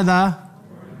hearing by the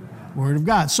Word of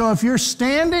God. So if you're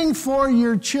standing for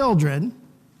your children,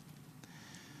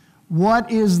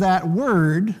 what is that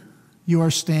word you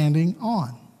are standing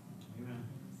on?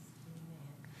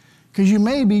 Because you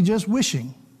may be just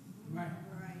wishing.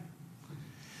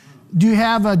 Do you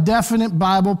have a definite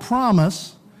Bible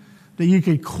promise that you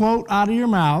could quote out of your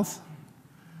mouth?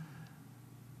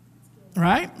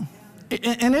 Right?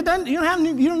 And it doesn't. You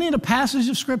don't need a passage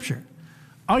of Scripture.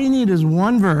 All you need is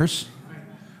one verse,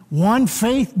 one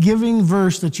faith-giving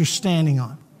verse that you're standing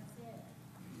on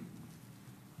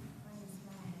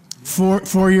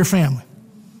for your family.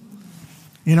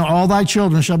 You know, all thy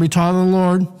children shall be taught of the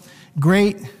Lord.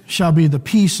 Great shall be the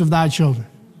peace of thy children.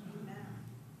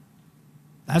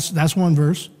 That's one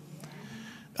verse.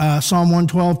 Psalm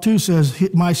 112:2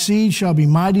 says, my seed shall be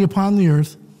mighty upon the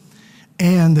earth,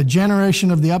 and the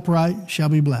generation of the upright shall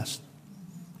be blessed.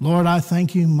 Lord, I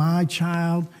thank you, my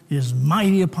child is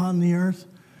mighty upon the earth,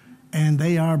 and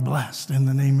they are blessed in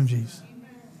the name of Jesus.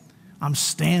 I'm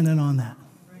standing on that.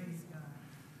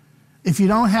 If you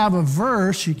don't have a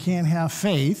verse, you can't have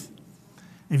faith.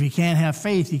 If you can't have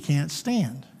faith, you can't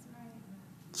stand.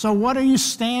 So what are you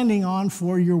standing on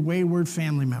for your wayward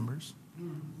family members?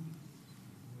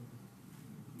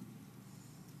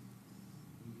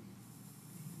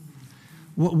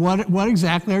 What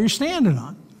exactly are you standing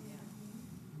on?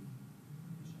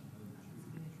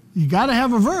 You got to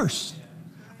have a verse.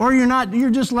 Or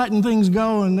you're just letting things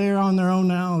go and they're on their own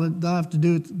now. They'll have to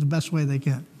do it the best way they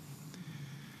can.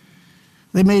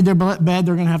 They made their bed,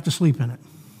 they're going to have to sleep in it.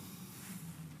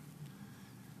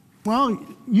 Well,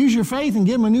 use your faith and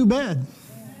give them a new bed.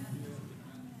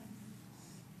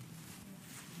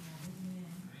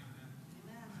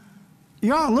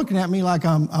 You're all looking at me like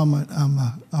I'm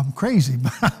crazy.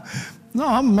 No,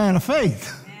 I'm a man of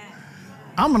faith.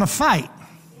 I'm going to fight.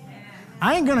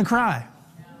 I ain't going to cry.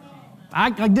 I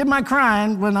did my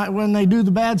crying when they do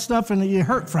the bad stuff and you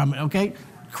hurt from it, okay?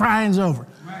 Crying's over.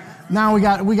 Now we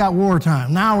got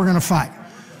wartime. Now we're going to fight.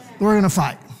 We're going to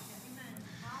fight.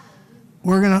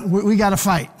 We got to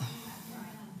fight.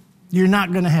 You're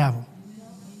not going to have them.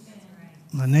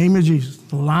 In the name of Jesus,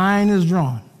 the line is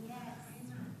drawn.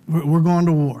 We're going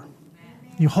to war.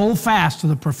 You hold fast to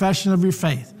the profession of your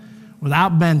faith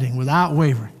without bending, without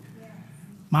wavering.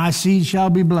 My seed shall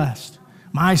be blessed.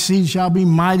 My seed shall be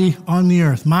mighty on the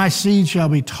earth. My seed shall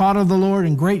be taught of the Lord,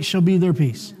 and great shall be their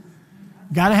peace.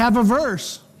 Got to have a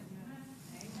verse.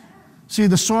 See,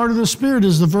 the sword of the Spirit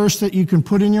is the verse that you can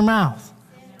put in your mouth.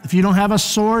 If you don't have a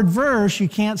sword verse, you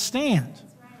can't stand.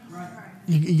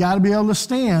 You got to be able to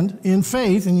stand in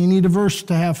faith, and you need a verse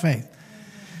to have faith.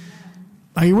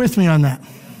 Are you with me on that?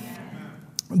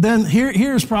 Then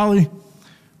here's probably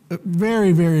a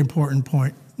very, very important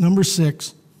point. Number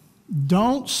 6,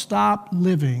 don't stop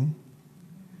living,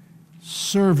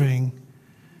 serving,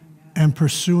 and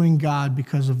pursuing God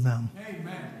because of them.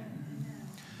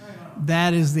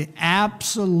 That is the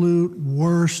absolute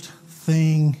worst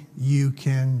thing you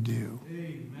can do.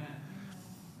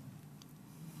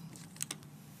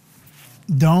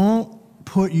 Don't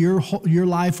put your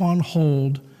life on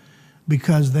hold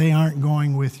because they aren't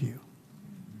going with you.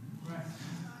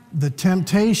 The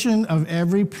temptation of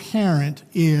every parent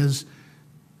is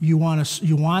you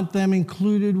want them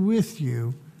included with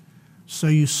you, so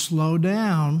you slow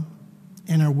down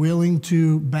and are willing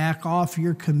to back off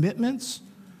your commitments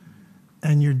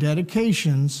and your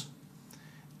dedications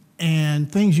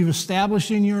and things you've established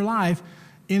in your life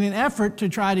in an effort to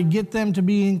try to get them to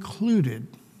be included.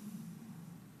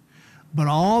 But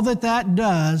all that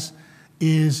does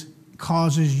is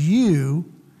causes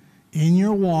you in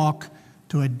your walk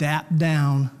to adapt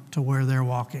down to where they're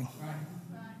walking.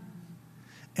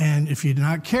 And if you're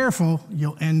not careful,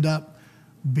 you'll end up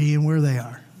being where they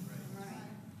are.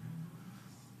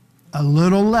 A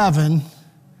little leaven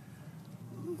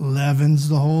leavens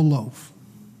the whole loaf.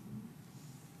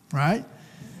 Right?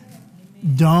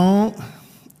 Don't,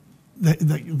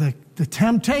 the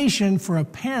temptation for a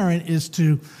parent is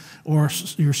to, or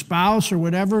your spouse or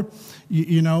whatever,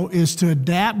 is to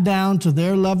adapt down to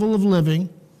their level of living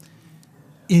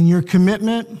in your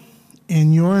commitment,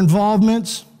 in your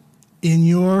involvements, in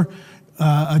your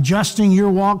adjusting your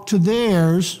walk to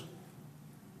theirs,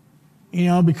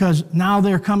 because now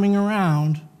they're coming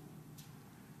around.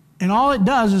 And all it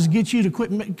does is get you to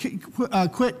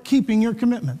quit keeping your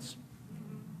commitments.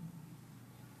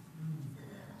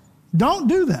 Don't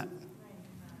do that.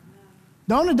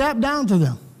 Don't adapt down to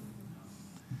them.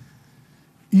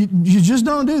 You just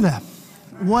don't do that.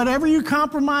 Whatever you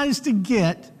compromise to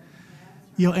get,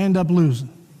 you'll end up losing.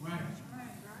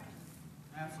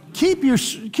 Keep your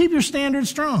standards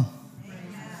strong.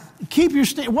 Keep your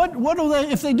what do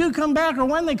they, if they do come back or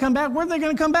when they come back, where are they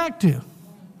going to come back to?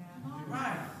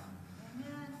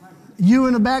 You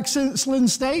in a backslidden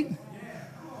state?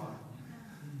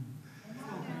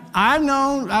 I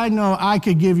know I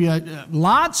could give you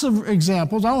lots of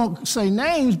examples. I won't say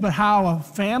names, but how a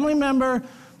family member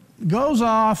goes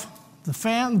off,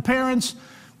 the parents,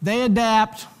 they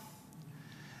adapt,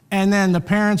 and then the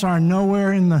parents are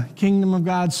nowhere in the kingdom of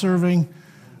God serving,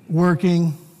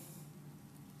 working,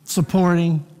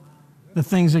 supporting the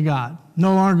things of God.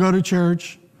 No longer go to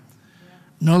church,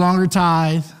 no longer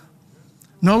tithe,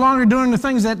 no longer doing the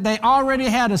things that they already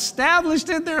had established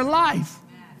in their life,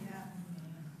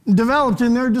 developed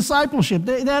in their discipleship.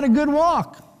 They had a good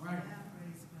walk.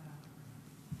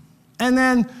 And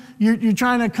then you're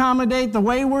trying to accommodate the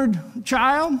wayward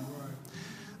child.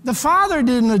 The father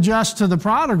didn't adjust to the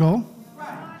prodigal.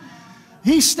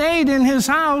 He stayed in his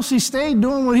house. He stayed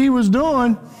doing what he was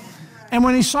doing. And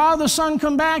when he saw the son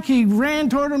come back, he ran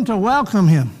toward him to welcome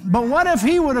him. But what if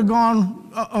he would have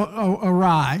gone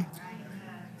awry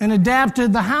and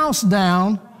adapted the house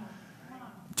down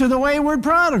to the wayward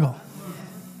prodigal?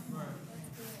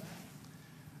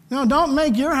 No, don't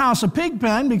make your house a pig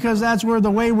pen because that's where the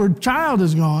wayward child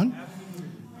has gone.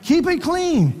 Keep it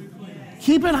clean.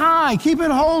 Keep it high. Keep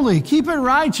it holy. Keep it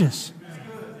righteous.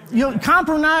 You'll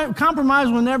compromise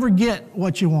will never get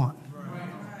what you want.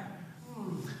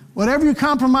 Whatever you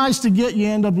compromise to get, you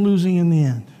end up losing in the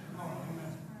end.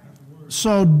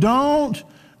 So don't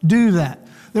do that.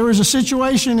 There was a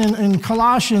situation in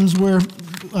Colossians where,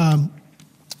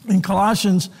 in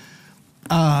Colossians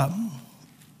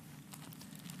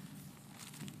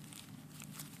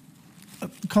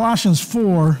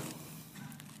 4,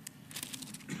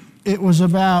 it was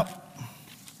about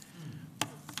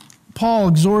Paul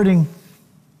exhorting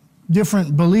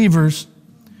different believers.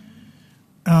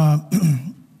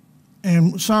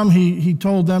 And some he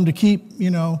told them to keep,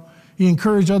 he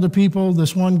encouraged other people.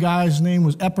 This one guy's name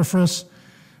was Epaphras.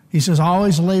 He says,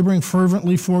 always laboring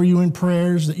fervently for you in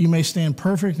prayers that you may stand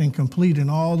perfect and complete in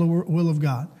all the will of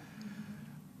God.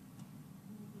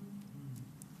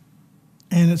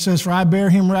 And it says, for I bear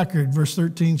him record, verse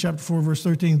 13, chapter 4, verse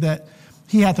 13, that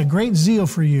he hath a great zeal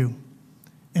for you,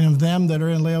 and of them that are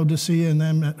in Laodicea, and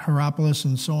them at Hierapolis,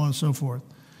 and so on and so forth.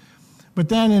 But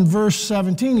then in verse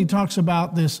 17, he talks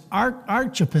about this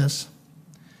Archippus.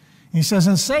 He says,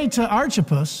 and say to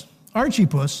Archippus,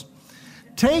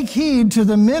 take heed to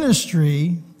the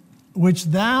ministry which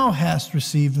thou hast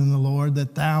received in the Lord,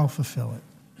 that thou fulfill it.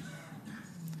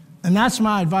 And that's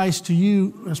my advice to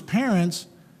you as parents.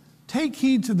 Take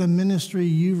heed to the ministry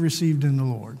you've received in the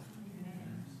Lord,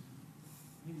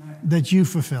 that you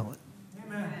fulfill it.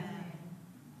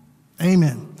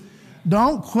 Amen.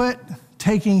 Don't quit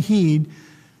taking heed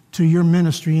to your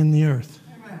ministry in the earth.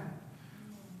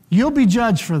 You'll be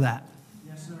judged for that.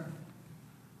 Yes, sir.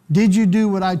 Did you do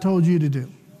what I told you to do?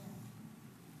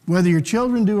 Whether your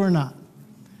children do or not.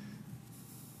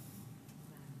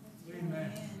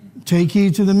 Amen. Take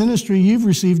heed to the ministry you've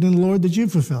received in the Lord, that you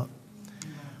fulfill it.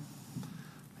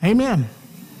 Amen.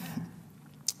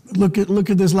 Look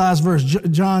at this last verse,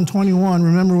 John 21.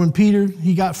 Remember when Peter,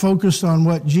 he got focused on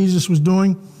what Jesus was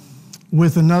doing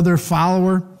with another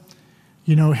follower.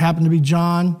 It happened to be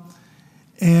John.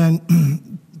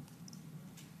 And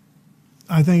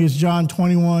I think it's John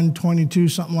 21, 22,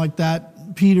 something like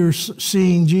that. Peter,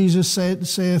 seeing Jesus,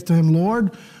 saith to him,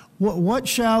 Lord, what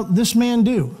shall this man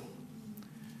do?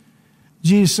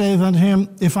 Jesus saith unto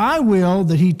him, if I will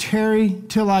that he tarry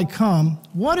till I come,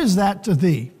 what is that to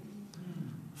thee?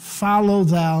 Follow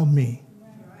thou me.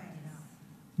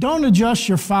 Don't adjust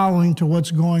your following to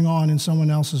what's going on in someone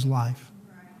else's life.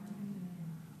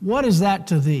 What is that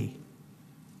to thee?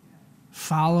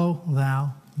 Follow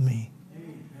thou me.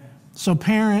 So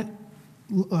parent,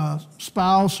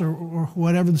 spouse, or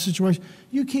whatever the situation,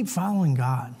 you keep following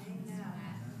God.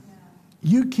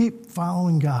 You keep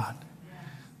following God.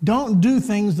 Don't do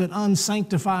things that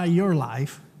unsanctify your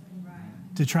life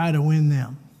to try to win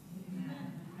them.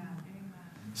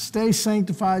 Stay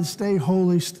sanctified, stay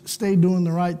holy, stay doing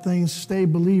the right things, stay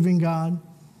believing God.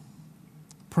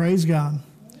 Praise God.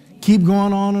 Keep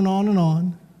going on and on and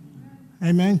on.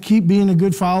 Amen. Keep being a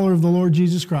good follower of the Lord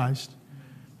Jesus Christ.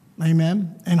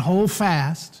 Amen. And hold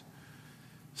fast.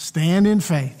 Stand in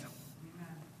faith.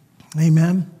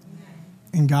 Amen.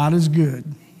 And God is good.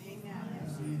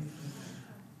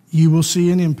 You will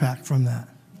see an impact from that.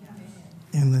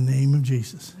 In the name of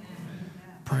Jesus.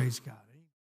 Praise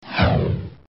God.